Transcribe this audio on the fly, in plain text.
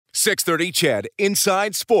630 CHED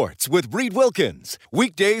Inside Sports with Reed Wilkins.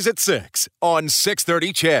 Weekdays at 6 on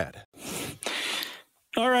 630 CHED.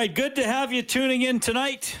 All right, good to have you tuning in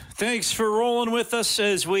tonight. Thanks for rolling with us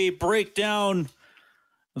as we break down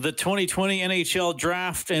the 2020 NHL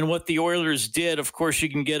Draft and what the Oilers did. Of course, you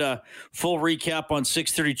can get a full recap on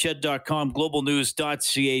 630ched.com,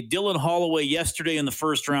 globalnews.ca. Dylan Holloway yesterday in the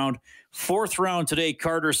first round. Fourth round today,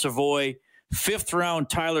 Carter Savoy. Fifth round,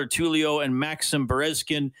 Tyler Tullio and Maxim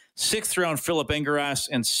Berezkin. Sixth round, Philip Engeras.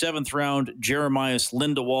 And seventh round, Jeremias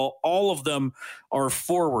Lindewall. All of them are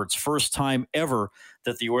forwards. First time ever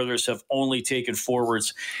that the Oilers have only taken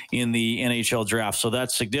forwards in the NHL draft. So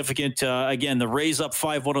that's significant. Again, the Rays up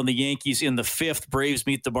 5-1 on the Yankees in the fifth. Braves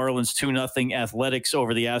meet the Marlins 2-0. Athletics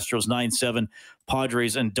over the Astros 9-7.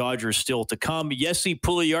 Padres and Dodgers still to come. Jesse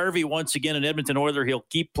Puljujarvi, once again an Edmonton Oiler. He'll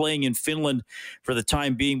keep playing in Finland for the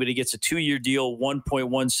time being, but he gets a 2-year deal,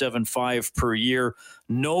 $1.175 per year.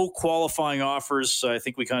 No qualifying offers. I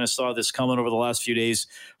think we kind of saw this coming over the last few days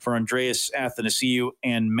for Andreas Athanasiou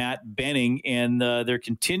and Matt Benning. And there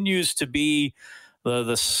continues to be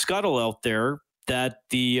the scuttle out there that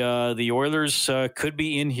the Oilers could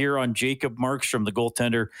be in here on Jacob Markstrom, the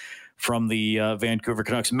goaltender from the Vancouver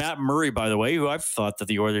Canucks. Matt Murray, by the way, who I've thought that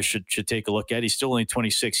the Oilers should take a look at. He's still only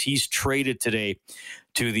 26. He's traded today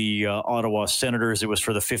to the Ottawa Senators. It was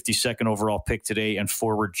for the 52nd overall pick today, and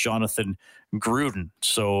forward Jonathan Gruden.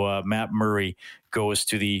 So Matt Murray goes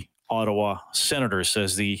to the Ottawa Senators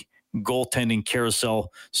as the goaltending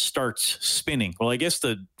carousel starts spinning. Well, I guess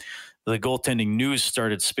the goaltending news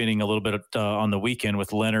started spinning a little bit on the weekend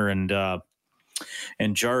with Leonard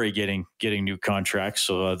and Jari getting new contracts.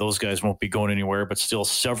 So those guys won't be going anywhere, but still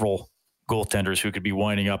several goaltenders who could be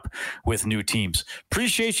winding up with new teams.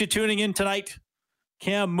 Appreciate you tuning in tonight.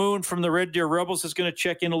 Cam Moon from the Red Deer Rebels is going to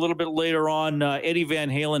check in a little bit later on. Eddie Van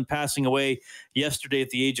Halen passing away yesterday at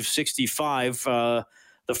the age of 65. The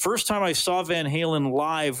first time I saw Van Halen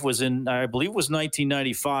live was in, I believe it was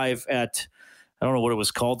 1995 at, I don't know what it was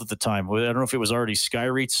called at the time. I don't know if it was already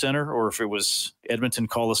Skyreach Center or if it was Edmonton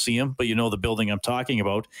Coliseum, but you know the building I'm talking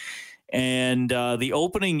about. And the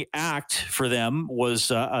opening act for them was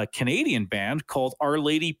a Canadian band called Our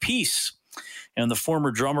Lady Peace. And the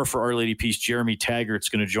former drummer for Our Lady Peace, Jeremy Taggart, is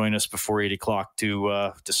going to join us before 8 o'clock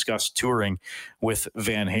to discuss touring with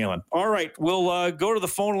Van Halen. All right, we'll go to the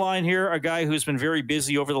phone line here. A guy who's been very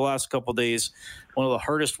busy over the last couple of days, one of the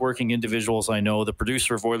hardest working individuals I know, the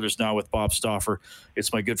producer of Oilers Now with Bob Stauffer.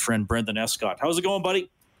 It's my good friend, Brenden Escott. How's it going, buddy?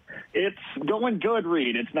 It's going good,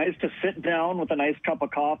 Reed. It's nice to sit down with a nice cup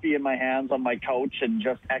of coffee in my hands on my couch and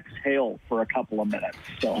just exhale for a couple of minutes.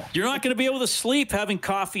 So you're not going to be able to sleep having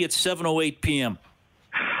coffee at 7:08 p.m.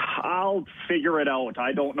 I'll figure it out.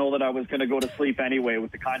 I don't know that I was going to go to sleep anyway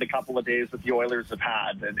with the kind of couple of days that the Oilers have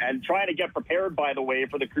had. And trying to get prepared, by the way,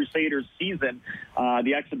 for the Crusaders season,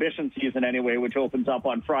 the exhibition season anyway, which opens up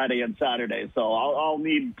on Friday and Saturday. So I'll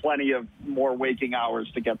need plenty of more waking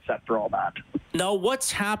hours to get set for all that. Now,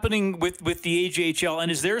 what's happening with the AJHL?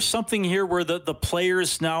 And is there something here where the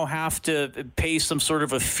players now have to pay some sort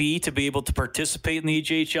of a fee to be able to participate in the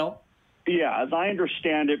AJHL? Yeah, as I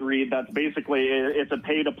understand it, Reed, that's basically, it's a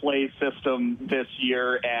pay-to-play system this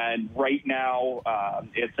year, and right now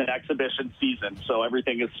it's an exhibition season, so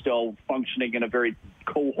everything is still functioning in a very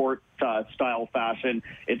cohort-style fashion.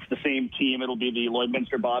 It's the same team. It'll be the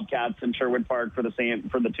Lloydminster Bobcats in Sherwood Park for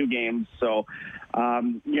the two games. So,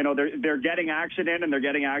 they're getting action in, and they're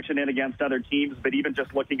getting action in against other teams, but even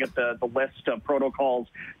just looking at the list of protocols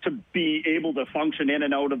to be able to function in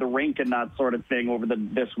and out of the rink and that sort of thing over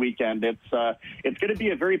this weekend, it's going to be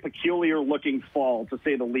a very peculiar-looking fall, to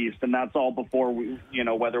say the least, and that's all before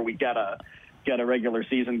whether we get a regular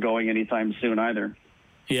season going anytime soon either.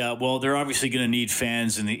 Yeah, well, they're obviously going to need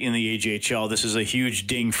fans in the AJHL. This is a huge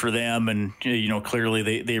ding for them, and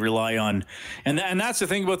clearly they rely on, and that's the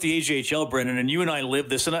thing about the AJHL, Brendan. And you and I live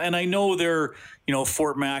this, and I know they're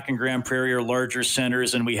Fort Mac and Grand Prairie are larger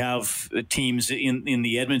centers, and we have teams in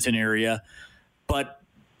the Edmonton area, but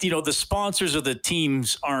the sponsors of the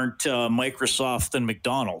teams aren't Microsoft and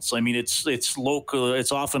McDonald's. I mean, it's local.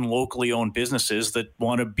 It's often locally owned businesses that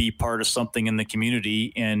want to be part of something in the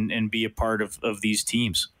community and be a part of these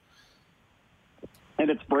teams. And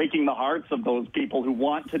it's breaking the hearts of those people who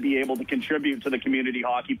want to be able to contribute to the community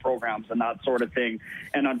hockey programs and that sort of thing,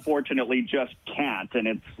 and unfortunately just can't. And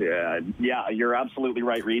it's, you're absolutely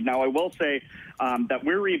right, Reed. Now, I will say that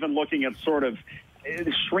we're even looking at sort of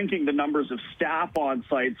shrinking the numbers of staff on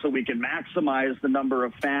site so we can maximize the number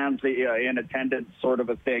of fans in attendance, sort of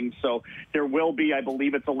a thing. So there will be, I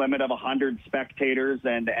believe it's a limit of 100 spectators,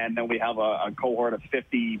 and then we have a cohort of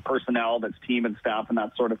 50 personnel, that's team and staff and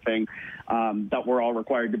that sort of thing, that we're all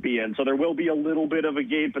required to be in. So there will be a little bit of a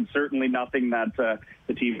gate, but certainly nothing that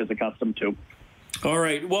the team is accustomed to. All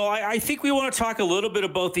right. Well, I think we want to talk a little bit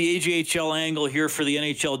about the AJHL angle here for the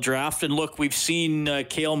NHL draft. And look, we've seen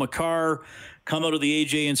Cale Makar come out of the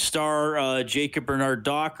AJ and Star. Jacob Bernard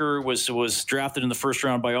Docker was drafted in the first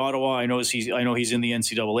round by Ottawa. I know he's in the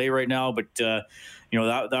NCAA right now, but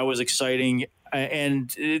that was exciting. And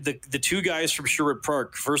the two guys from Sherwood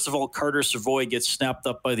Park. First of all, Carter Savoy gets snapped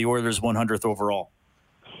up by the Oilers 100th overall.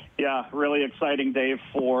 Yeah, really exciting day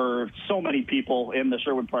for so many people in the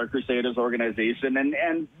Sherwood Park Crusaders organization.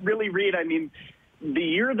 And really, Reed, I mean, the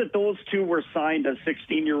year that those two were signed as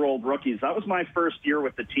 16-year-old rookies, that was my first year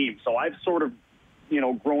with the team. So I've sort of,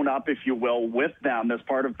 grown up, if you will, with them as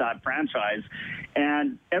part of that franchise.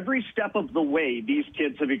 And every step of the way, these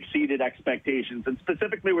kids have exceeded expectations. And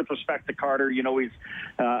specifically with respect to Carter, he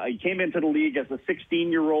came into the league as a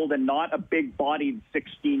 16-year-old and not a big-bodied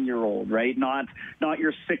 16-year-old, right? Not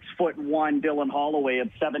your 6'1" Dylan Holloway at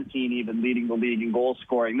 17, even leading the league in goal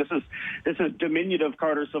scoring. This is diminutive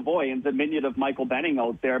Carter Savoy and diminutive Michael Benning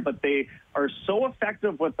out there, but they are so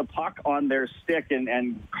effective with the puck on their stick.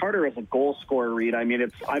 And Carter is a goal scorer, Reed. I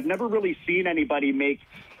mean, I've never really seen anybody make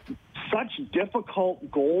such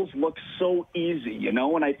difficult goals look so easy, and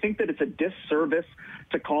I think that it's a disservice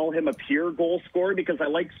to call him a pure goal scorer, because I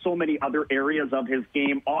like so many other areas of his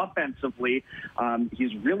game offensively.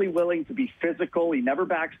 He's really willing to be physical. He never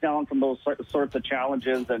backs down from those sorts of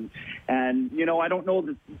challenges, and I don't know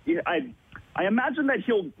that I imagine that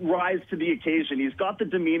he'll rise to the occasion. He's got the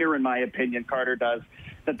demeanor, in my opinion, Carter does,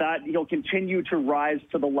 that he'll continue to rise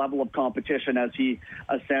to the level of competition as he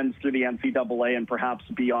ascends through the NCAA and perhaps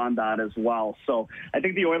beyond that as well. So I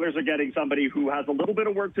think the Oilers are getting somebody who has a little bit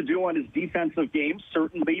of work to do on his defensive game,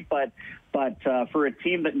 certainly, but for a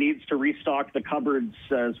team that needs to restock the cupboards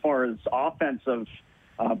as far as offensive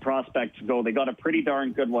prospects go, they got a pretty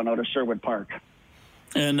darn good one out of Sherwood Park.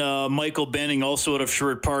 And Michael Benning, also out of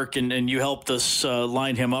Sherwood Park, and you helped us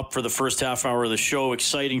line him up for the first half hour of the show.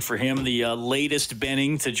 Exciting for him, the latest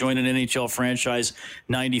Benning to join an NHL franchise,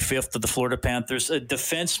 95th of the Florida Panthers. A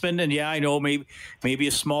defenseman, and I know maybe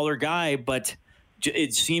a smaller guy, but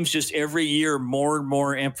it seems just every year more and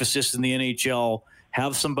more emphasis in the NHL,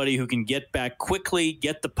 have somebody who can get back quickly,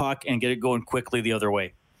 get the puck, and get it going quickly the other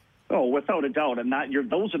way. Oh, without a doubt. And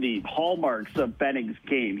those are the hallmarks of Benning's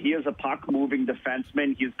game. He is a puck-moving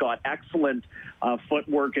defenseman. He's got excellent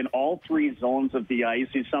footwork in all three zones of the ice.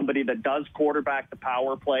 He's somebody that does quarterback the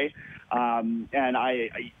power play. And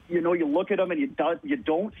you look at him and you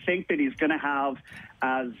don't think that he's going to have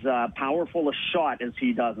as powerful a shot as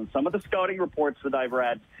he does. And some of the scouting reports that I've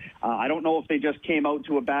read, I don't know if they just came out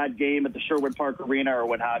to a bad game at the Sherwood Park Arena or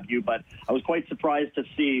what have you, but I was quite surprised to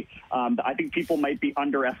see. I think people might be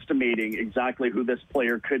underestimating exactly who this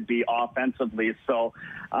player could be offensively. So,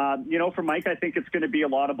 for Mike, I think it's going to be a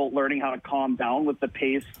lot about learning how to calm down with the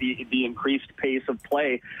pace, the increased pace of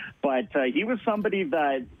play. But he was somebody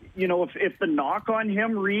that, if the knock on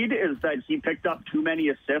him, Reed, is that he picked up too many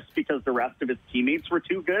assists because the rest of his teammates were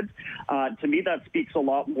too good, to me that speaks a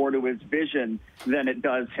lot more to his vision than it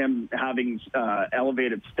does him having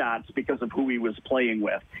elevated stats because of who he was playing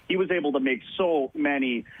with. He was able to make so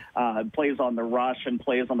many plays on the rush and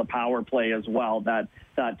plays on the power play as well that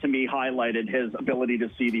to me highlighted his ability to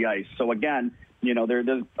see the ice. So again,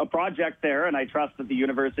 there's a project there, and I trust that the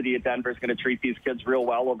University of Denver is going to treat these kids real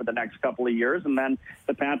well over the next couple of years. And then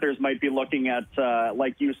the Panthers might be looking at,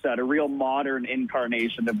 like you said, a real modern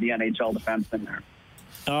incarnation of the NHL defenseman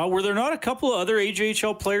there. Were there not a couple of other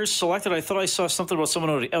AJHL players selected? I thought I saw something about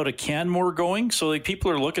someone out of Canmore going. So people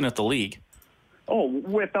are looking at the league. Oh,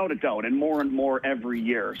 without a doubt, and more every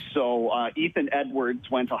year. So Ethan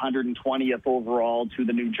Edwards went 120th overall to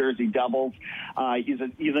the New Jersey Devils.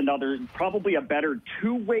 He's another, probably a better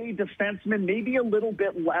two-way defenseman, maybe a little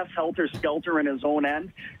bit less helter-skelter in his own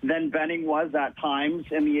end than Benning was at times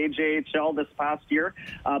in the AJHL this past year.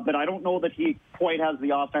 But I don't know that he quite has the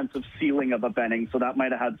offensive ceiling of a Benning, so that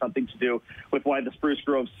might have had something to do with why the Spruce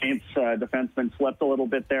Grove Saints defenseman slipped a little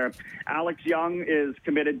bit there. Alex Young is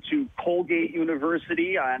committed to Colgate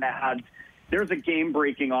University, and there's a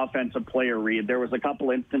game-breaking offensive player, Reed. There was a couple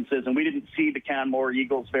instances, and we didn't see the Canmore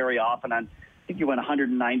Eagles very often. I think he went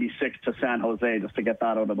 196 to San Jose, just to get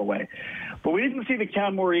that out of the way. But we didn't see the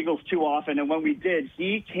Canmore Eagles too often, and when we did,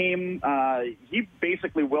 he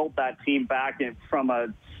basically willed that team back from a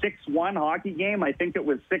 6-1 hockey game. I think it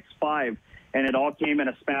was 6-5 and it all came in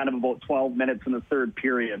a span of about 12 minutes in the third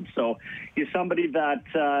period. So he's somebody that,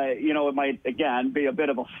 it might, again, be a bit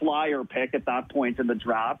of a flyer pick at that point in the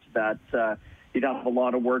draft, that he'd have a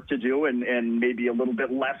lot of work to do and maybe a little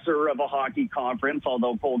bit lesser of a hockey conference,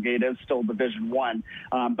 although Colgate is still Division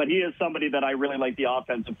I. But he is somebody that I really like the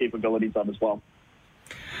offensive capabilities of as well.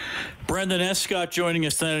 Brenden Escott joining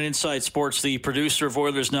us tonight on Inside Sports, the producer of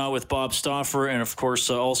Oilers Now with Bob Stauffer, and of course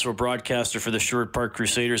also a broadcaster for the Sherwood Park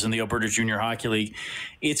Crusaders and the Alberta Junior Hockey League.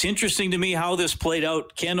 It's interesting to me how this played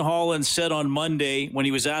out. Ken Holland said on Monday when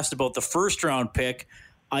he was asked about the first-round pick,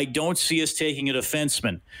 "I don't see us taking a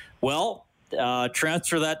defenseman." Well,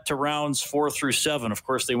 transfer that to rounds 4 through 7. Of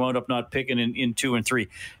course, they wound up not picking in 2 and 3.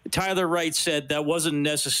 Tyler Wright said that wasn't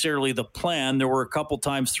necessarily the plan. There were a couple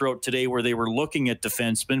times throughout today where they were looking at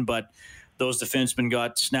defensemen, but those defensemen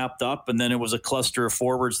got snapped up, and then it was a cluster of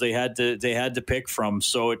forwards they had to pick from.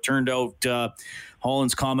 So it turned out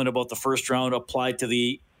Holland's comment about the first round applied to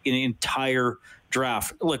the entire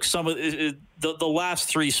draft. Look, some of the last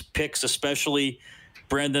 3 picks, especially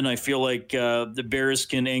Brenden, I feel like the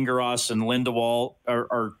Bereskin, Engeras, and Lindewall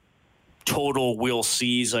are total will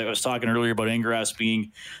sees. I was talking earlier about Engeras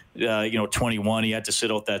being, 21. He had to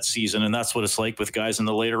sit out that season, and that's what it's like with guys in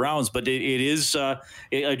the later rounds. But it is. I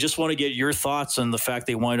just want to get your thoughts on the fact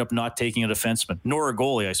they wind up not taking a defenseman, nor a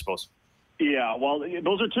goalie, I suppose. Yeah, well,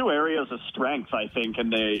 those are 2 areas of strength, I think, in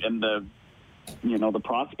the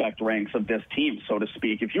prospect ranks of this team, so to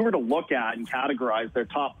speak. If you were to look at and categorize their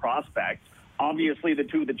top prospects, obviously the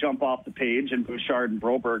 2 that jump off the page, and Bouchard and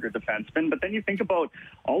Broberg are defensemen. But then you think about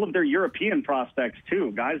all of their European prospects,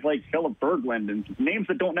 too. Guys like Philip Berglund, and names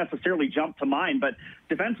that don't necessarily jump to mind, but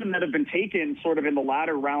defensemen that have been taken sort of in the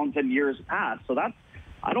latter rounds and years past. So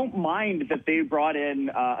I don't mind that they brought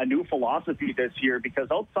in a new philosophy this year, because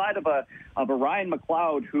outside of a Ryan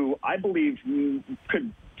McLeod, who I believe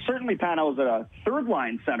could certainly pan out as a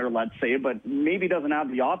third-line center, let's say, but maybe doesn't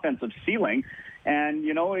have the offensive ceiling. And,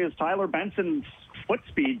 is Tyler Benson's foot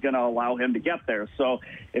speed going to allow him to get there? So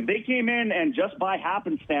if they came in and just by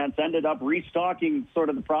happenstance ended up restocking sort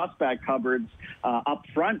of the prospect cupboards up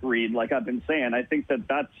front, Reed, like I've been saying, I think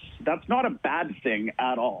that's not a bad thing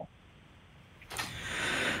at all.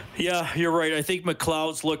 Yeah, you're right. I think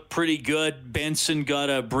McLeod's looked pretty good. Benson got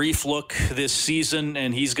a brief look this season,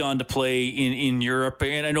 and he's gone to play in Europe.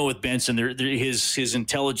 And I know with Benson, his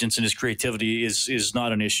intelligence and his creativity is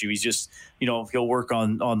not an issue. He's just, he'll work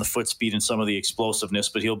on the foot speed and some of the explosiveness,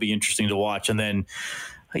 but he'll be interesting to watch. And then,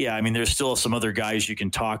 there's still some other guys you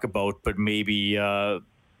can talk about, but maybe a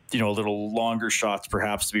little longer shots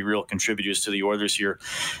perhaps to be real contributors to the Oilers here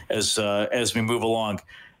as we move along.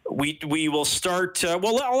 We will start.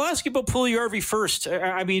 I'll ask you about Puljujarvi first.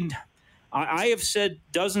 I have said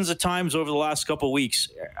dozens of times over the last couple of weeks,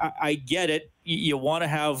 I get it. You want to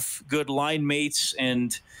have good line mates,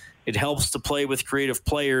 and it helps to play with creative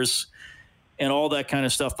players and all that kind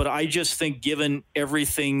of stuff. But I just think, given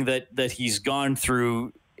everything that he's gone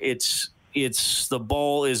through, it's the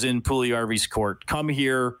ball is in Puljujarvi's court. Come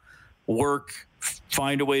here, work,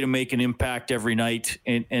 find a way to make an impact every night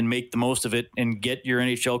and make the most of it and get your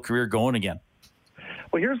NHL career going again.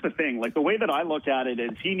 Well, here's the thing. Like, the way that I look at it is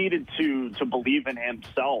he needed to believe in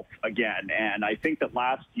himself again. And I think that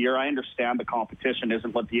last year, I understand the competition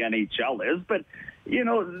isn't what the NHL is, but,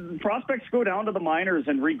 prospects go down to the minors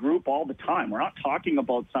and regroup all the time. We're not talking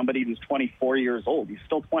about somebody who's 24 years old. He's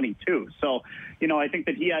still 22. So, I think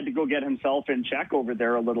that he had to go get himself in check over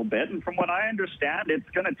there a little bit. And from what I understand, it's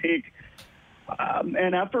going to take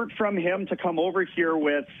an effort from him to come over here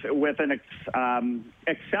with an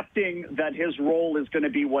accepting that his role is going to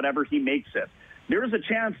be whatever he makes it. There's a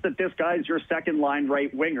chance that this guy's your second-line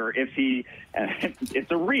right winger.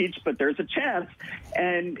 It's a reach, but there's a chance,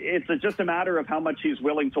 and it's just a matter of how much he's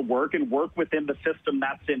willing to work within the system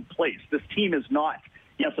that's in place. This team is not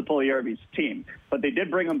Jesse Puljujarvi's team, but they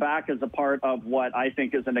did bring him back as a part of what I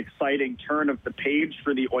think is an exciting turn of the page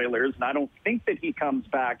for the Oilers, and I don't think that he comes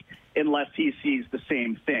back unless he sees the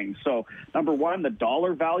same thing. So, number one, the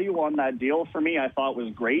dollar value on that deal for me I thought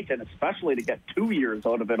was great, and especially to get 2 years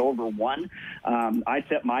out of it over one. I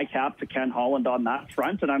tip my cap to Ken Holland on that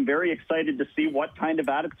front, and I'm very excited to see what kind of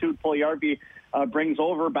attitude Puljujarvi brings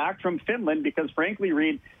over back from Finland, because frankly,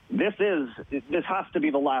 Reed, this has to be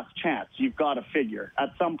the last chance. You've got to figure.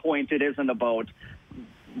 At some point, it isn't about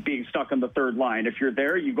being stuck on the third line. If you're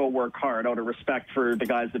there, you go work hard out of respect for the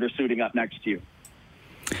guys that are suiting up next to you.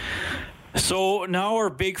 So now our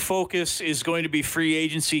big focus is going to be free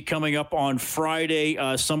agency coming up on Friday.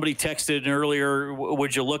 Somebody texted earlier,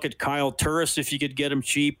 would you look at Kyle Turris if you could get him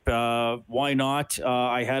cheap? Why not?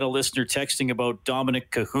 I had a listener texting about Dominic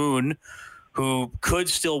Cahoon, who could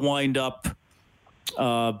still wind up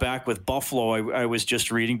back with Buffalo, I was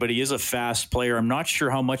just reading, but he is a fast player. I'm not sure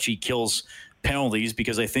how much he kills penalties,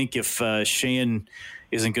 because I think if Sheahan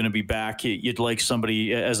isn't going to be back, you'd like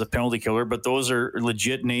somebody as a penalty killer, but those are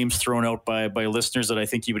legit names thrown out by listeners that I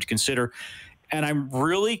think you would consider. And I'm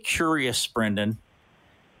really curious, Brenden,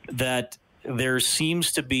 that there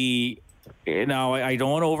seems to be, now I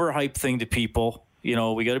don't want to overhype thing to people, we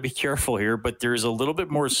got to be careful here, but there's a little bit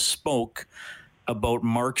more smoke about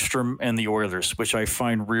Markstrom and the Oilers, which I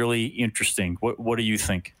find really interesting. What do you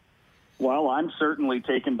think? Well, I'm certainly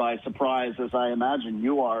taken by surprise, as I imagine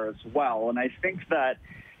you are as well. And I think that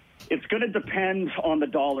it's going to depend on the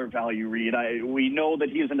dollar value, Reed. We know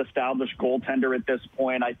that he's an established goaltender at this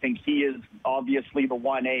point. I think he is obviously the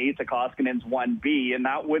 1A to Koskinen's 1B, and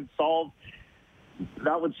that would solve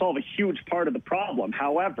a huge part of the problem.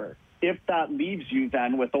 However, if that leaves you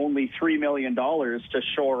then with only $3 million to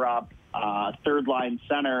shore up third-line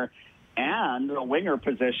center and a winger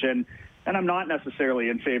position, and I'm not necessarily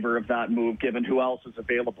in favor of that move given who else is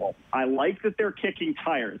available. I like that they're kicking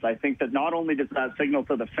tires. I think that not only does that signal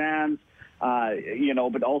to the fans,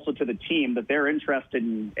 but also to the team that they're interested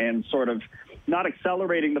in sort of not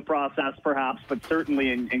accelerating the process perhaps, but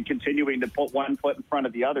certainly in continuing to put one foot in front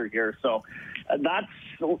of the other here. So that's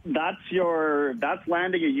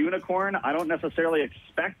landing a unicorn. I don't necessarily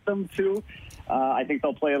expect them to. I think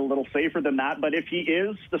they'll play it a little safer than that. But if he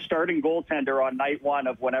is the starting goaltender on night one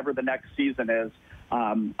of whenever the next season is,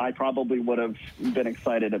 I probably would have been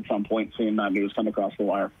excited at some point seeing that news come across the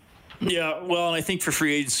wire. Yeah, well, and I think for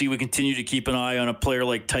free agency, we continue to keep an eye on a player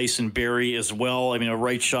like Tyson Barrie as well. I mean, a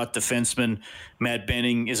right-shot defenseman, Matt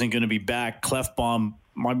Benning, isn't going to be back. Clefbaum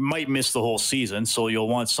might miss the whole season, so you'll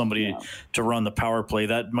want somebody to run the power play.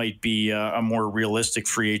 That might be a more realistic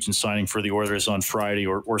free agent signing for the Oilers on Friday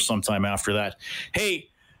or sometime after that. Hey,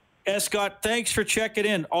 Escott, thanks for checking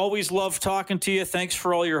in. Always love talking to you. Thanks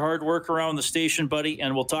for all your hard work around the station, buddy,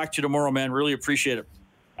 and we'll talk to you tomorrow, man. Really appreciate it.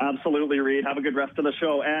 Absolutely, Reed. Have a good rest of the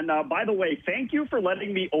show. And by the way, thank you for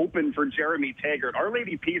letting me open for Jeremy Taggart. Our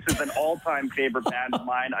Lady Peace is an all-time favorite band of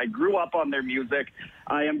mine. I grew up on their music.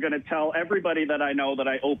 I am going to tell everybody that I know that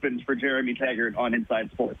I opened for Jeremy Taggart on Inside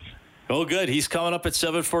Sports. Oh, good. He's coming up at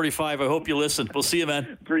 7:45. I hope you listen. We'll see you,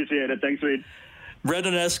 man. Appreciate it. Thanks, Reed.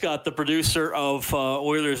 Brenden Escott, the producer of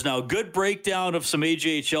Oilers Now. Good breakdown of some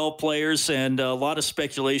AJHL players and a lot of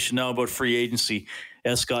speculation now about free agency.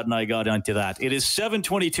 Escott and I got into that. It is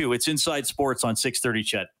 7:22. It's Inside Sports on 630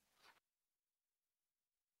 CHED.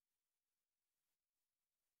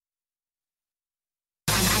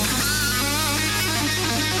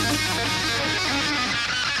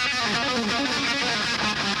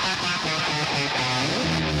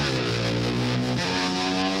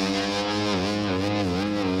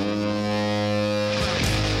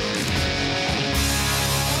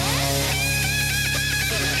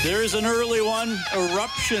 There's an early one,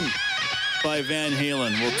 Eruption by Van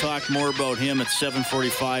Halen. We'll talk more about him at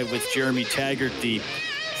 7:45 with Jeremy Taggart, the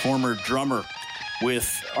former drummer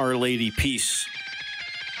with Our Lady Peace.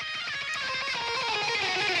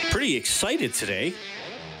 Pretty excited today.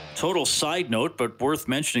 Total side note, but worth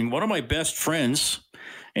mentioning. One of my best friends,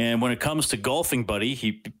 and when it comes to golfing, buddy,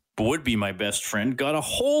 he would be my best friend, got a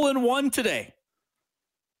hole-in-one today.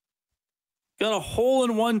 Got a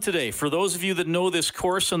hole-in-one today. For those of you that know this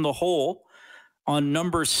course and the hole, on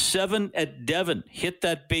number 7 at Devon, hit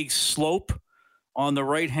that big slope on the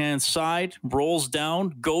right-hand side, rolls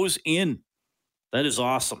down, goes in. That is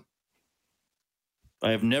awesome.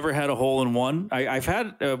 I have never had a hole-in-one. I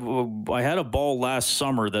had a ball last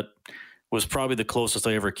summer that was probably the closest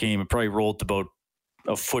I ever came. It probably rolled about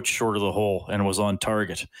a foot short of the hole and was on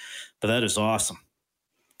target. But that is awesome.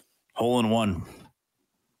 Hole-in-one.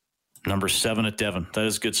 Number 7 at Devon. That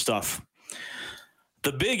is good stuff.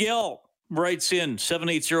 The Big L writes in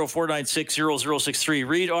 780-496-0063.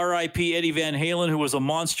 Read R.I.P. Eddie Van Halen, who was a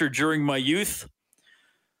monster during my youth.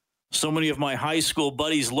 So many of my high school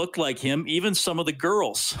buddies looked like him, even some of the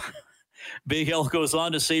girls. Big L goes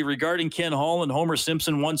on to say, regarding Ken Holland, Homer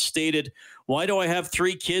Simpson once stated, "Why do I have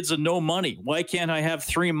 3 kids and no money? Why can't I have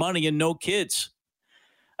 3 money and no kids?"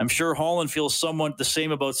 I'm sure Holland feels somewhat the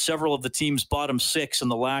same about several of the team's bottom 6 and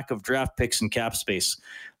the lack of draft picks and cap space.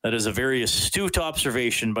 That is a very astute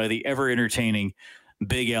observation by the ever-entertaining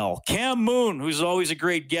Big L. Cam Moon, who's always a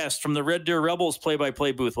great guest from the Red Deer Rebels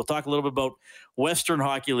play-by-play booth. We'll talk a little bit about Western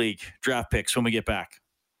Hockey League draft picks when we get back.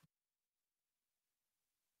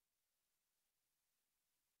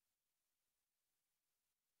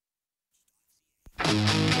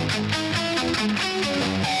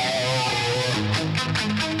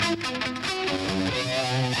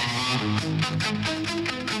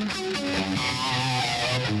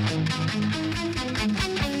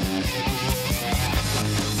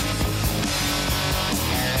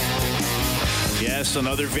 Yes,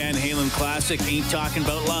 another Van Halen classic. Ain't talking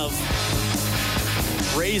about love.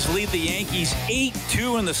 Rays lead the Yankees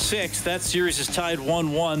 8-2 in the sixth. That series is tied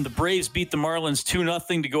 1-1. The Braves beat the Marlins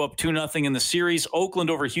 2-0 to go up 2-0 in the series.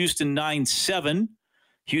 Oakland over Houston 9-7.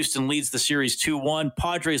 Houston leads the series 2-1.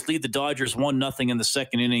 Padres lead the Dodgers 1-0 in the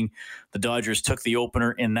second inning. The Dodgers took the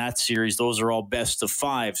opener in that series. Those are all best of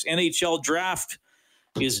fives. NHL Draft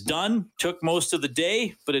is done. Took most of the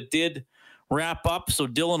day, but it did wrap up. So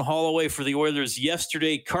Dylan Holloway for the Oilers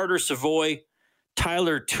yesterday. Carter Savoy,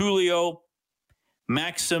 Tyler Tullio,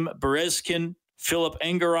 Maxim Berezkin, Philip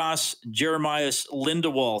Engeras, Jeremias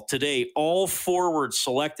Lindewall today. All forwards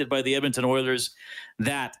selected by the Edmonton Oilers.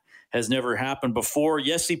 That has never happened before.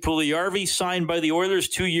 Jesse Puljujarvi signed by the Oilers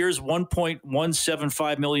 2 years,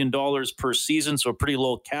 $1.175 million per season, so a pretty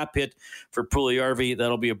low cap hit for Puljujarvi.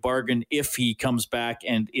 That'll be a bargain if he comes back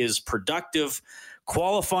and is productive.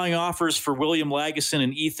 Qualifying offers for William Lagesson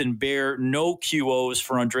and Ethan Bear. No QOs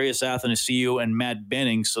for Andreas Athanasiou and Matt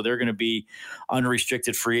Benning, so they're going to be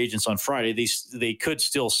unrestricted free agents on Friday. They could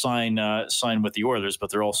still sign with the Oilers,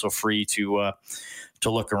 but they're also free to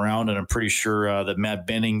look around, and I'm pretty sure that Matt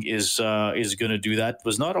Benning is going to do that.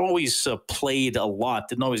 Was not always played a lot,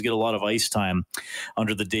 didn't always get a lot of ice time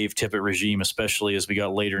under the Dave Tippett regime, especially as we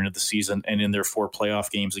got later into the season and in their 4 playoff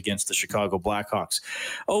games against the Chicago Blackhawks.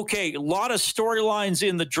 Okay, a lot of storylines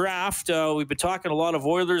in the draft. We've been talking a lot of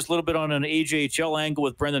Oilers, a little bit on an AJHL angle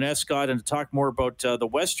with Brenden Escott, and to talk more about the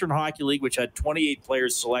Western Hockey League, which had 28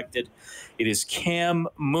 players selected. It is Cam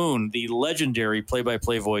Moon, the legendary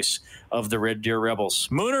play-by-play voice of the Red Deer Rebels.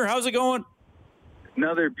 Mooner, how's it going?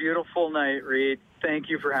 Another beautiful night, Reed. Thank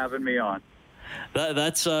you for having me on.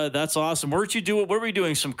 That's awesome. What were you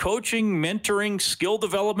doing? Some coaching, mentoring, skill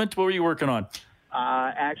development? What were you working on?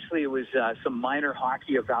 Actually, it was some minor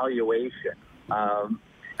hockey evaluation.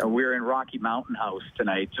 We're in Rocky Mountain House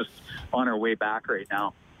tonight, just on our way back right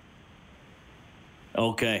now.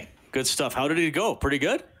 Okay, good stuff. How did it go? Pretty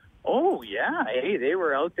good? Oh, yeah. Hey, they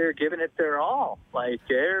were out there giving it their all. Like,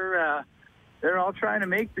 they're all trying to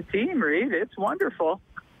make the team, Reed. It's wonderful.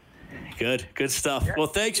 Good stuff. Yeah. Well,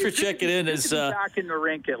 thanks for checking in. Back in the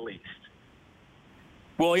rink, at least.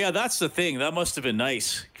 Well, yeah, that's the thing. That must have been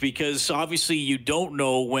nice because obviously you don't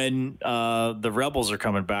know when the Rebels are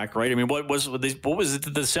coming back, right? I mean, what was it?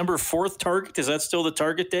 The December 4th target? Is that still the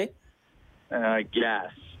target day? I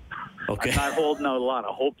guess. Okay. I'm not holding out a lot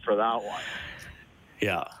of hope for that one.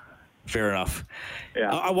 Yeah. Fair enough. Yeah.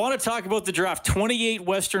 I want to talk about the draft. 28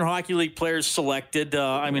 Western Hockey League players selected.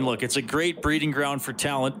 I mean, look, it's a great breeding ground for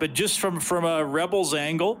talent, but just from a Rebels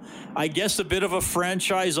angle, I guess a bit of a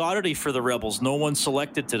franchise oddity for the Rebels. No one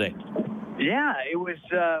selected today. Yeah, it was.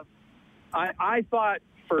 I thought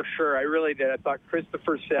for sure. I really did. I thought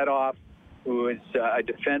Christopher Sedov, who is a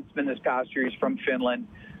defenseman this past year, he's from Finland.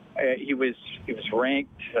 He was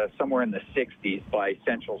ranked somewhere in the 60s by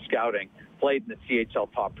Central Scouting. Played in the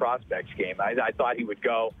CHL Top Prospects game. I thought he would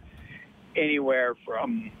go anywhere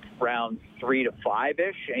from round 3 to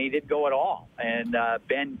 5-ish, and he didn't go at all. And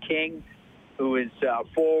Ben King, who is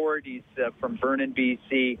forward, he's from Vernon, BC.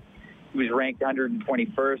 He was ranked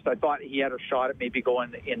 121st. I thought he had a shot at maybe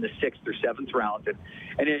going in the 6th or 7th round,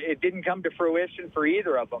 and it didn't come to fruition for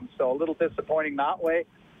either of them. So a little disappointing that way.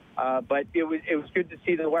 But it was good to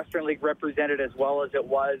see the Western League represented as well as it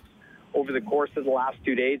was over the course of the last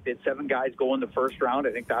 2 days. They had 7 guys go in the first round.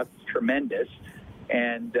 I think that's tremendous.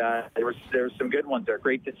 And there was some good ones there.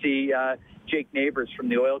 Great to see Jake Neighbors from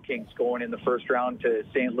the Oil Kings going in the first round to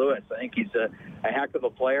St. Louis. I think he's a heck of a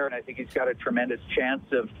player, and I think he's got a tremendous chance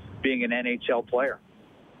of being an NHL player.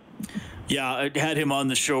 Yeah, I had him on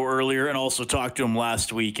the show earlier and also talked to him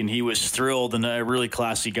last week, and he was thrilled and a really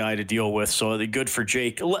classy guy to deal with. So good for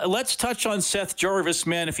Jake. Let's touch on Seth Jarvis,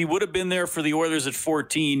 man. If he would have been there for the Oilers at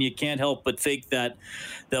 14, you can't help but think that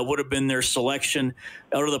would have been their selection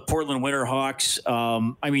out of the Portland Winterhawks.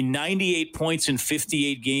 I mean, 98 points in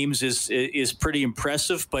 58 games is pretty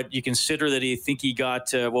impressive, but you consider that he got,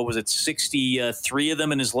 63 of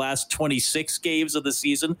them in his last 26 games of the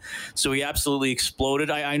season. So he absolutely exploded.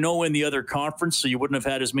 I know in the other conference, so you wouldn't have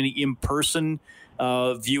had as many in-person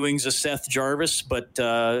viewings of Seth Jarvis, but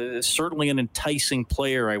certainly an enticing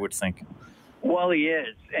player, I would think. Well, he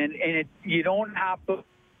is. And you don't have to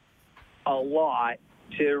a lot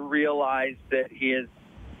to realize that he's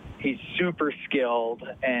super skilled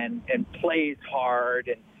and plays hard,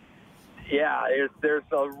 and yeah, there's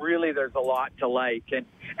a lot to like, and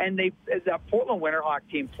that Portland Winterhawk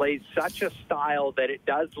team plays such a style that it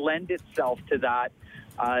does lend itself to that.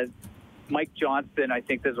 Mike Johnston, I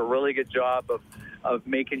think, does a really good job of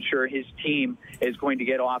making sure his team is going to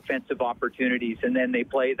get offensive opportunities, and then they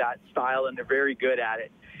play that style, and they're very good at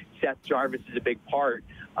it. Seth Jarvis is a big part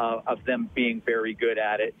of them being very good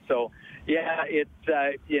at it. So, yeah, it's,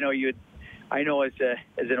 I know as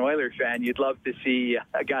an Oilers fan, you'd love to see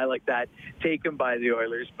a guy like that taken by the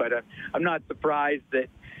Oilers, but I'm not surprised that,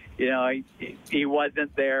 he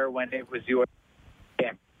wasn't there when it was the Oilers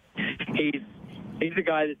pick. He's a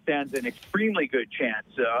guy that stands an extremely good chance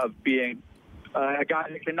of being a guy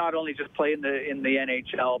that can not only just play in the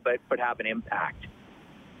NHL, but have an impact.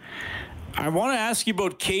 I want to ask you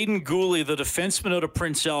about Caden Gooley, the defenseman out of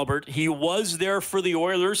Prince Albert. He was there for the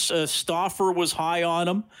Oilers. Stauffer was high on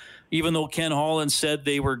him, even though Ken Holland said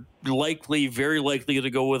they were very likely to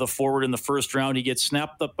go with a forward in the first round. He gets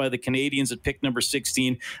snapped up by the Canadians at pick number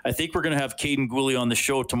 16. I think we're going to have Caden Gooley on the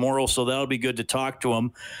show tomorrow, so that'll be good to talk to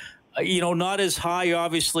him. Not as high,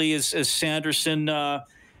 obviously, as Sanderson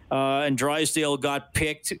and Drysdale got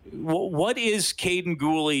picked. What is Caden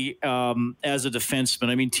Gooley as a defenseman?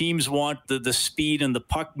 I mean, teams want the speed and the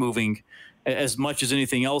puck moving as much as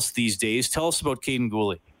anything else these days. Tell us about Caden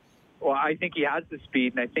Gooley. Well, I think he has the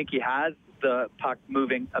speed, and I think he has the puck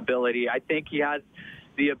moving ability. I think he has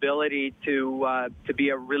the ability to be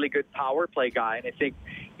a really good power play guy, and I think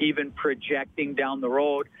even projecting down the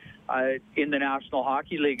road in the National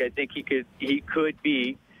Hockey League, I think he could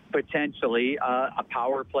be potentially a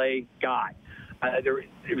power play guy. There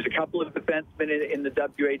was a couple of defensemen in the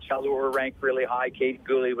WHL who were ranked really high. Caden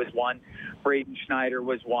Gooley was one. Braden Schneider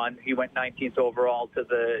was one. He went 19th overall to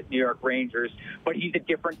the New York Rangers. But he's a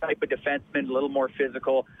different type of defenseman, a little more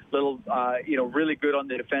physical, really good on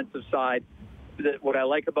the defensive side. What I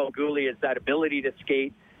like about Gooley is that ability to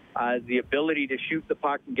skate, the ability to shoot the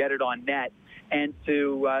puck and get it on net, and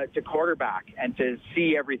to quarterback and to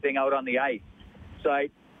see everything out on the ice. So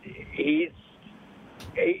you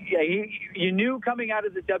knew coming out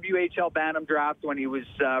of the WHL Bantam draft when he was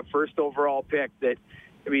first overall pick that,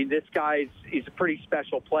 this he's a pretty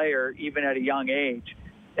special player even at a young age.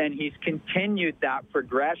 And he's continued that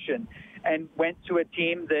progression and went to a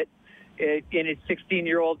team that in his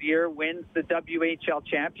 16-year-old year wins the WHL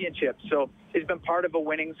championship. So he's been part of a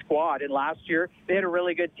winning squad. And last year they had a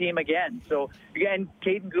really good team again. So again,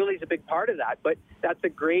 Caden Gooley's a big part of that. But that's a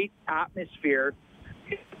great atmosphere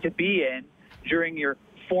to be in during your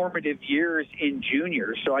formative years in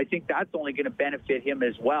junior. So I think that's only going to benefit him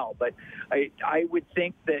as well. But I would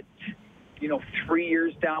think that, 3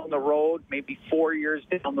 years down the road, maybe 4 years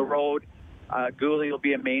down the road, Gooley will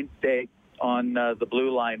be a mainstay on the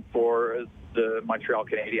blue line for the Montreal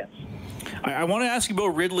Canadiens. I want to ask you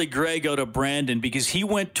about Ridley Gregg out of Brenden, because he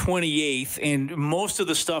went 28th, and most of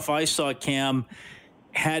the stuff I saw, Cam,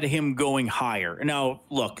 had him going higher. Now,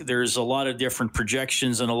 look, there's a lot of different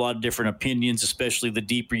projections and a lot of different opinions, especially the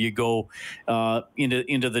deeper you go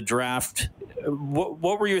into the draft.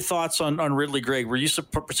 What were your thoughts on Ridley Gregg? Were you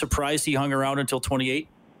surprised he hung around until 28?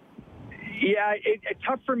 Yeah, it's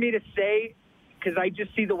tough for me to say because I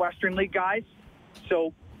just see the Western League guys.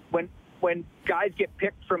 So when guys get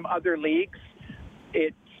picked from other leagues,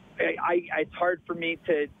 it's hard for me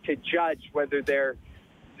to judge whether they're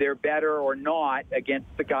better or not against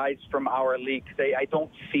the guys from our league. I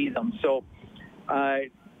don't see them. So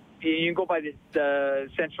you can go by the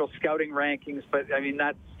central scouting rankings, but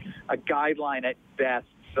that's a guideline at best.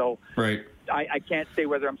 So right. I can't say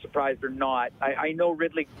whether I'm surprised or not. I know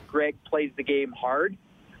Ridley Gregg plays the game hard.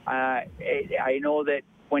 I know that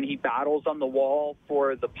when he battles on the wall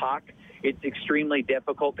for the puck, it's extremely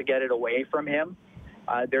difficult to get it away from him.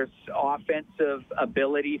 There's offensive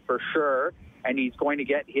ability for sure, and he's going to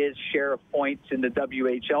get his share of points in the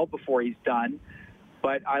WHL before he's done.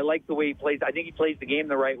 But I like the way he plays. I think he plays the game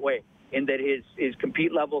the right way in that his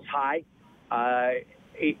compete level's high.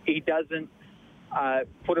 He doesn't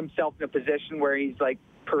put himself in a position where he's like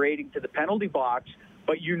parading to the penalty box,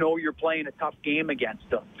 but you're playing a tough game against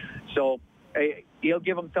him. So he'll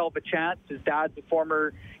give himself a chance. His dad's a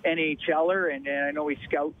former NHLer, and I know he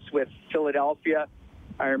scouts with Philadelphia.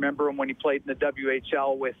 I remember him when he played in the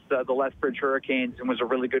WHL with the Lethbridge Hurricanes and was a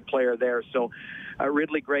really good player there. So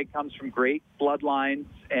Ridley Gregg comes from great bloodlines,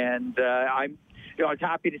 and I was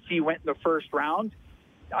happy to see he went in the first round.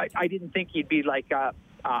 I didn't think he'd be like a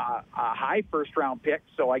high first-round pick,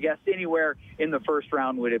 so I guess anywhere in the first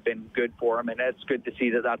round would have been good for him, and it's good to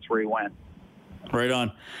see that that's where he went. Right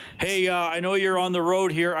on. Hey, I know you're on the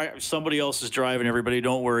road here. Somebody else is driving, everybody.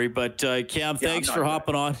 Don't worry. But, Cam, thanks for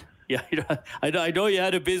hopping on. Yeah, I know you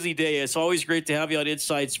had a busy day. It's always great to have you on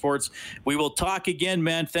Inside Sports. We will talk again,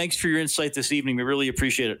 man. Thanks for your insight this evening. We really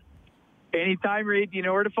appreciate it. Anytime, Reed. You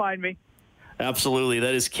know where to find me. Absolutely.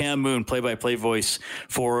 That is Cam Moon, play-by-play voice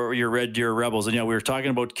for your Red Deer Rebels. And, we were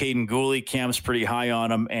talking about Caden Gooley. Cam's pretty high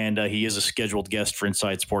on him, and he is a scheduled guest for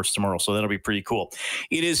Inside Sports tomorrow, so that'll be pretty cool.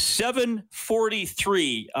 It is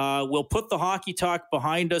 7:43. We'll put the hockey talk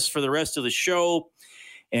behind us for the rest of the show,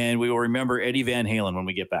 and we will remember Eddie Van Halen when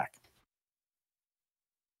we get back.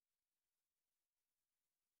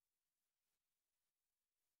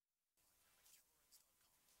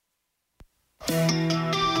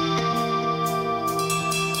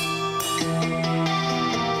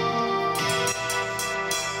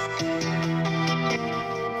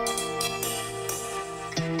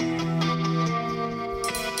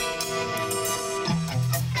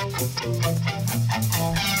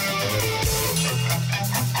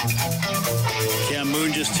 Cam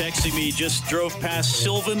Moon just texted me, just drove past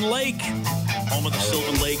Sylvan Lake, home of the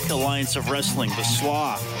Sylvan Lake Alliance of Wrestling, the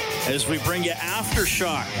SLA, as we bring you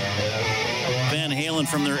Aftershock. Van Halen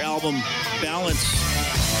from their album Balance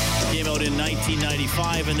came out in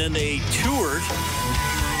 1995, and then they toured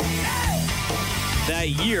that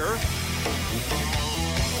year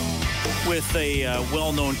with a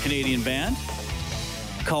well-known Canadian band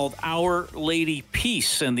called Our Lady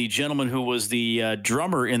Peace, and the gentleman who was the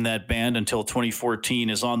drummer in that band until 2014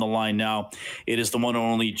 is on the line now. It is the one and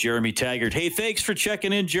only Jeremy Taggart. Hey, thanks for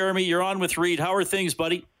checking in, Jeremy. You're on with Reed. How are things,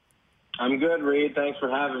 buddy? I'm good, Reed. Thanks for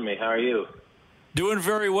having me. How are you? Doing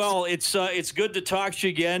very well. It's good to talk to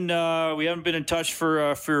you again. We haven't been in touch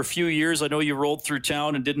for a few years. I know you rolled through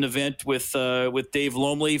town and did an event with Dave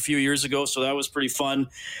Lomley a few years ago, so that was pretty fun.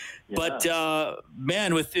 Yeah. But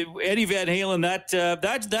man, with Eddie Van Halen,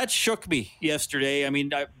 that shook me yesterday. I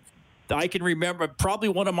mean, I can remember probably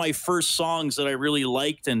one of my first songs that I really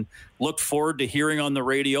liked and looked forward to hearing on the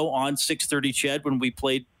radio on 630 CHED when we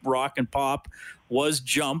played rock and pop was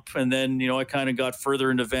Jump, and then I kind of got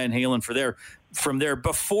further into Van Halen from there.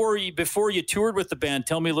 Before you toured with the band,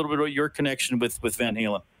 tell me a little bit about your connection with Van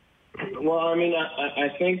Halen. Well, I mean, I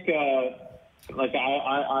think I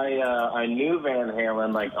knew Van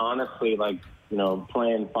Halen, honestly,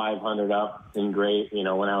 playing 500 up in grade, when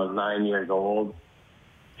I was 9 years old,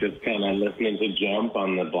 just kind of listening to Jump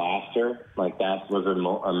on the blaster, that was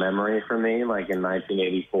a memory for me, in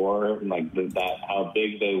 1984, that how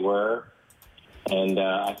big they were. And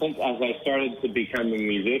I think as I started to become a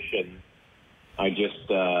musician, I just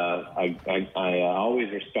I always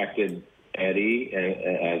respected Eddie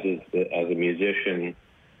as a musician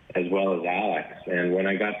as well as Alex. And when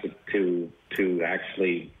I got to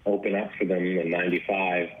actually open up for them in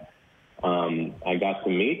 '95, I got to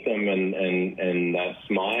meet them, and that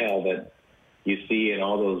smile that you see in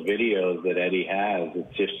all those videos that Eddie has,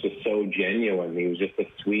 it's just so genuine. He was just a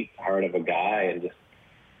sweetheart of a guy, and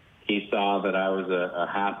he saw that I was a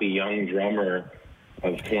happy young drummer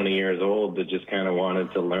of 20 years old that just kind of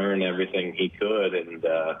wanted to learn everything he could. And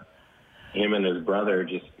him and his brother,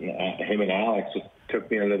 him and Alex, just took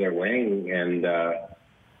me under their wing. And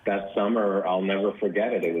that summer, I'll never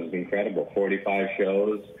forget it. It was incredible. 45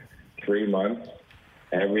 shows, 3 months,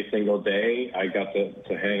 every single day. I got to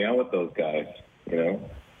hang out with those guys,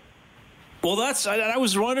 Well, I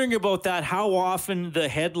was wondering about that, how often the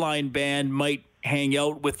headline band might hang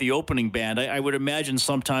out with the opening band. I would imagine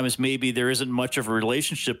sometimes maybe there isn't much of a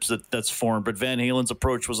relationship that's formed, but Van Halen's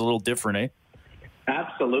approach was a little different, eh?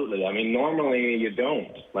 Absolutely. I mean, normally you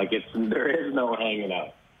don't. There is no hanging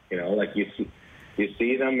out. You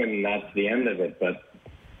see them and that's the end of it. But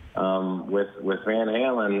with Van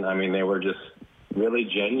Halen, I mean, they were just really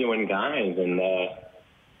genuine guys, and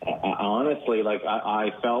honestly,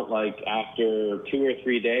 I felt like after 2 or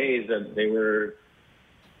 3 days that they were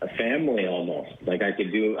a family almost. I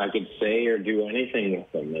could say or do anything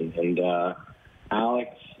with them. And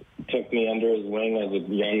Alex took me under his wing as a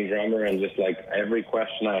young drummer, and just every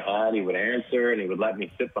question I had, he would answer, and he would let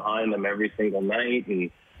me sit behind him every single night. And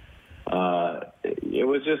it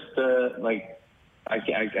was just I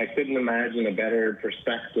couldn't imagine a better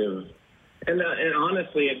perspective. And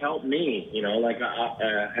honestly, it helped me,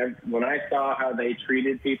 when I saw how they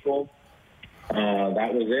treated people,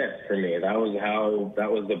 that was it for me. That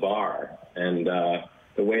was the bar. And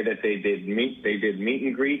the way that they did meet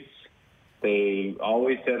and greets. They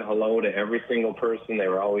always said hello to every single person. They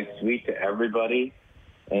were always sweet to everybody.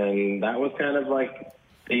 And that was kind of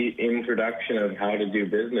the introduction of how to do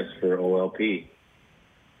business for OLP.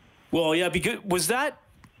 Well, yeah, because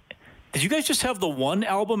did you guys just have the one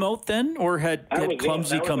album out then, or had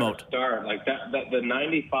Clumsy come out? Start. The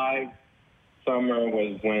 95 summer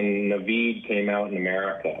was when Naveed came out in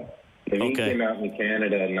America. Naveed came out in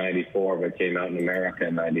Canada in 94, but came out in America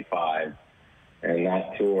in 95. And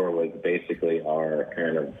that tour was basically our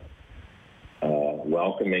kind of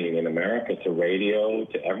welcoming in America, to radio,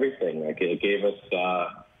 to everything. Like it gave us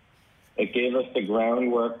the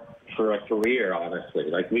groundwork for a career, honestly.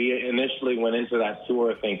 Like we initially went into that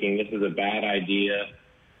tour thinking this is a bad idea.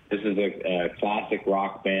 This is a classic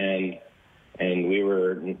rock band. And we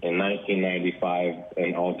were, in 1995,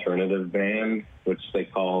 an alternative band, which they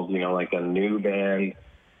called, like a new band.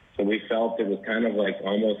 So we felt it was kind of like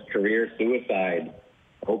almost career suicide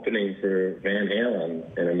opening for Van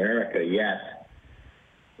Halen in America. Yet,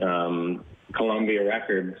 Columbia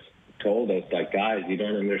Records told us, like, guys, you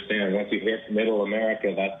don't understand. Once you hit middle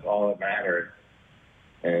America, that's all that mattered.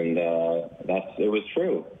 And it was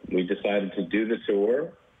true. We decided to do the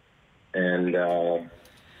tour, and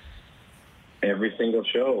every single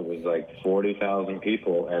show was like 40,000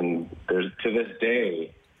 people. And to this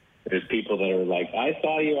day, there's people that are like, I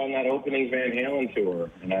saw you on that opening Van Halen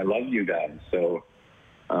tour, and I love you guys. So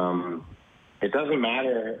it doesn't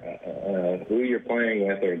matter who you're playing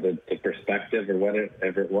with or the perspective or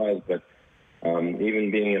whatever it was, but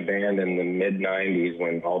even being a band in the mid-'90s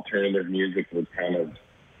when alternative music was kind of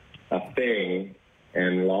a thing,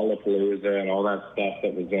 and Lollapalooza and all that stuff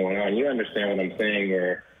that was going on, you understand what I'm saying,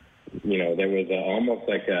 where, there was almost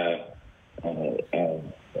like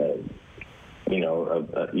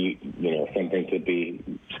something to be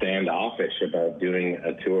standoffish about doing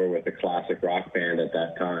a tour with a classic rock band at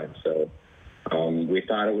that time. So we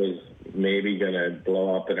thought it was maybe going to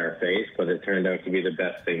blow up in our face, but it turned out to be the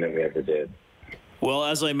best thing that we ever did. Well,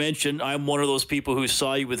 as I mentioned, I'm one of those people who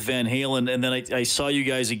saw you with Van Halen, and then I saw you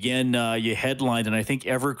guys again. You headlined, and I think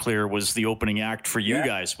Everclear was the opening act for you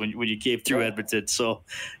guys when you came through Edmonton. So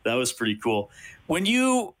that was pretty cool. I'm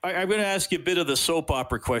going to ask you a bit of the soap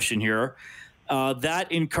opera question here.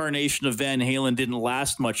 That incarnation of Van Halen didn't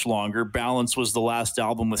last much longer. Balance was the last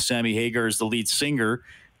album with Sammy Hagar as the lead singer.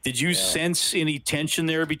 Did you sense any tension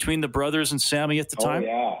there between the brothers and Sammy at the time?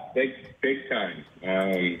 Oh, yeah, big time.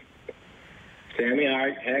 Sammy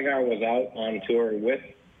Hagar was out on tour with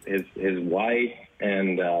his wife,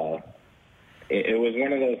 and it was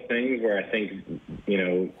one of those things where I think,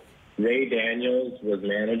 Ray Daniels was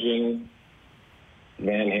managing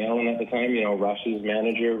Van Halen at the time, Rush's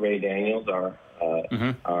manager, Ray Daniels, our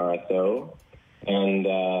RSO, and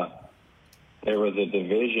there was a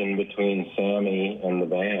division between Sammy and the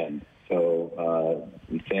band. So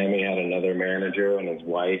Sammy had another manager, and his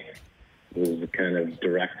wife was kind of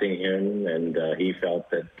directing him, and he felt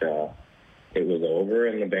that it was over,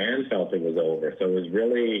 and the band felt it was over. So it was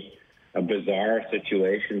really a bizarre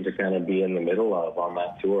situation to kind of be in the middle of on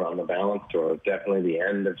that tour, on the Balance tour. It was definitely the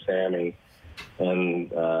end of Sammy.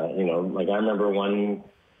 And, I remember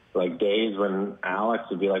days when Alex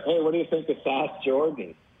would be like, hey, what do you think of Sass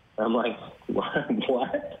Jordan? I'm like, what? He's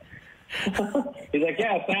like,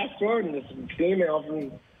 yeah, Sass Jordan, this female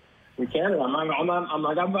from Canada. I'm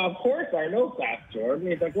like, of course I know Sass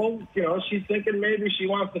Jordan. He's like, well, she's thinking maybe she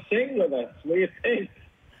wants to sing with us. What do you think?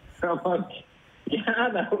 I'm like, yeah,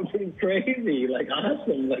 that would be crazy. Like,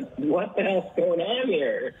 awesome. Like, what the hell's going on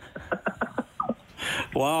here?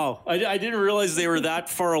 Wow. I didn't realize they were that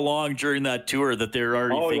far along during that tour that they're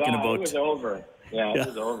already thinking about. It was over. Yeah, it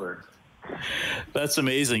was over. That's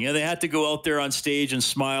amazing. And they had to go out there on stage and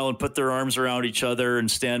smile and put their arms around each other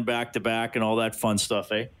and stand back to back and all that fun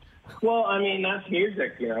stuff, eh? Well, I mean, that's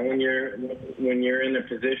music, when you're in a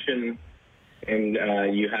position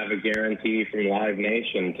and you have a guarantee from Live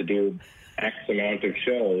Nation to do X amount of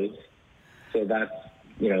shows. So that's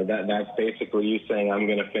basically you saying, I'm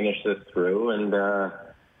going to finish this through. And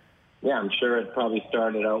I'm sure it probably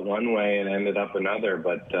started out one way and ended up another,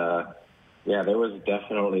 but there was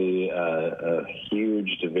definitely a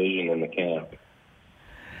huge division in the camp.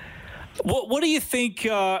 What do you think?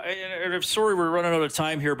 I'm sorry we're running out of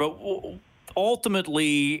time here, but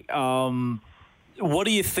ultimately, what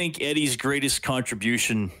do you think Eddie's greatest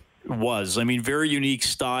contribution was? I mean, very unique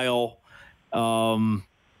style. I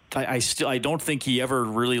don't think he ever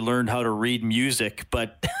really learned how to read music,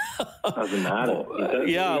 but doesn't matter.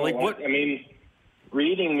 I mean,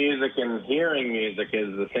 reading music and hearing music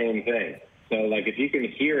is the same thing. So, like, if you can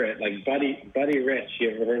hear it, like Buddy Rich. You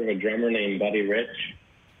ever heard of a drummer named Buddy Rich?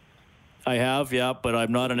 I have, yeah, but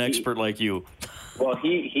I'm not an expert like you. Well,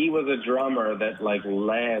 he was a drummer that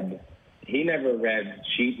led. He never read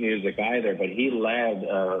sheet music either, but he led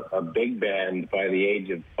a big band by the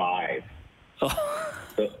age of 5. Oh.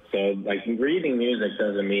 So reading music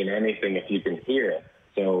doesn't mean anything if you can hear it.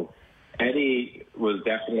 So Eddie was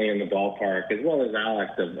definitely in the ballpark, as well as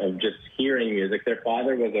Alex, of just hearing music. Their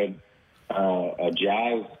father was a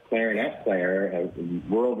jazz clarinet player,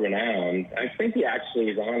 world-renowned. I think he actually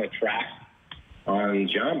is on a track on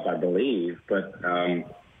Jump, I believe. But,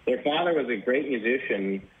 their father was a great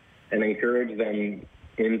musician and encouraged them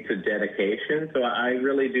into dedication. So I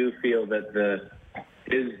really do feel that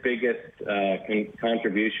his biggest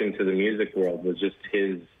contribution to the music world was just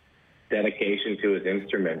his dedication to his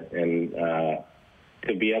instrument, and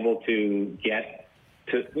to be able to get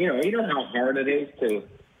to, you know how hard it is to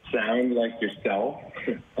sound like yourself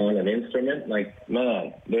on an instrument. Like,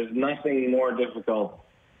 man, there's nothing more difficult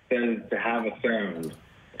than to have a sound,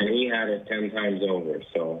 and he had it 10 times over.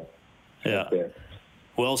 So yeah,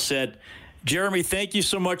 well said. Jeremy, thank you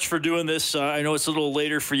so much for doing this. I know it's a little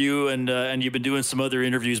later for you, and you've been doing some other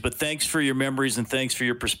interviews, but thanks for your memories and thanks for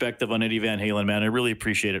your perspective on Eddie Van Halen, man. I really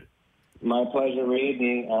appreciate it. My pleasure, Reed,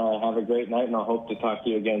 and have a great night, and I hope to talk to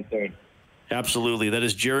you again soon. Absolutely. That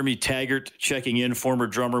is Jeremy Taggart checking in, former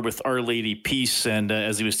drummer with Our Lady Peace. And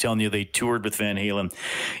as he was telling you, they toured with Van Halen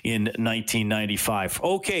in 1995.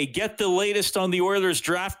 Okay, get the latest on the Oilers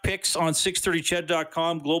draft picks on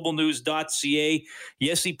 630ched.com, globalnews.ca.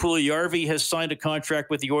 Jesse Puljujärvi has signed a contract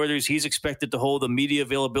with the Oilers. He's expected to hold a media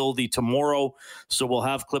availability tomorrow. So we'll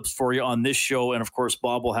have clips for you on this show. And of course,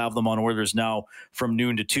 Bob will have them on Oilers Now from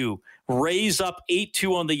noon to 2. Rays up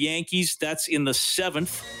 8-2 on the Yankees. That's in the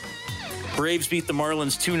 7th. Braves beat the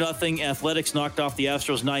Marlins 2-0. Athletics knocked off the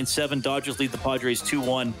Astros 9-7. Dodgers lead the Padres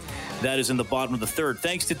 2-1. That is in the bottom of the 3rd.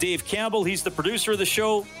 Thanks to Dave Campbell. He's the producer of the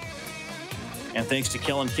show. And thanks to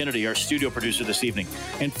Kellen Kennedy, our studio producer this evening.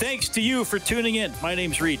 And thanks to you for tuning in. My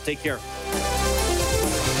name's Reed. Take care.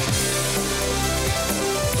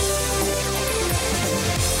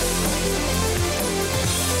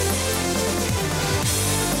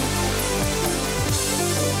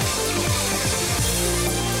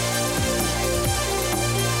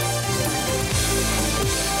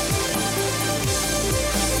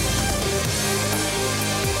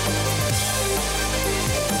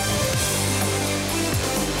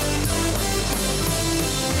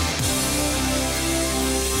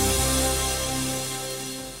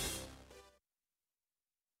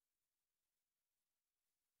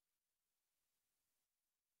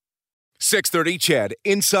 .630 CHED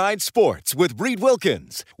Inside Sports with Reed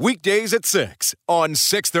Wilkins. Weekdays at 6 on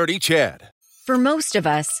 630 CHED. For most of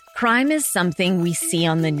us, crime is something we see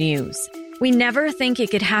on the news. We never think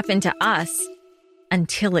it could happen to us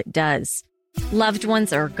until it does. Loved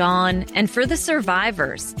ones are gone, and for the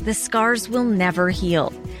survivors, the scars will never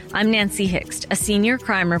heal. I'm Nancy Hixt, a senior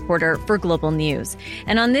crime reporter for Global News.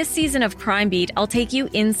 And on this season of Crime Beat, I'll take you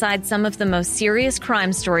inside some of the most serious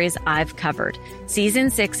crime stories I've covered. Season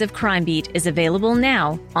 6 of Crime Beat is available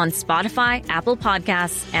now on Spotify, Apple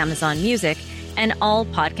Podcasts, Amazon Music, and all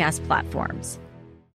podcast platforms.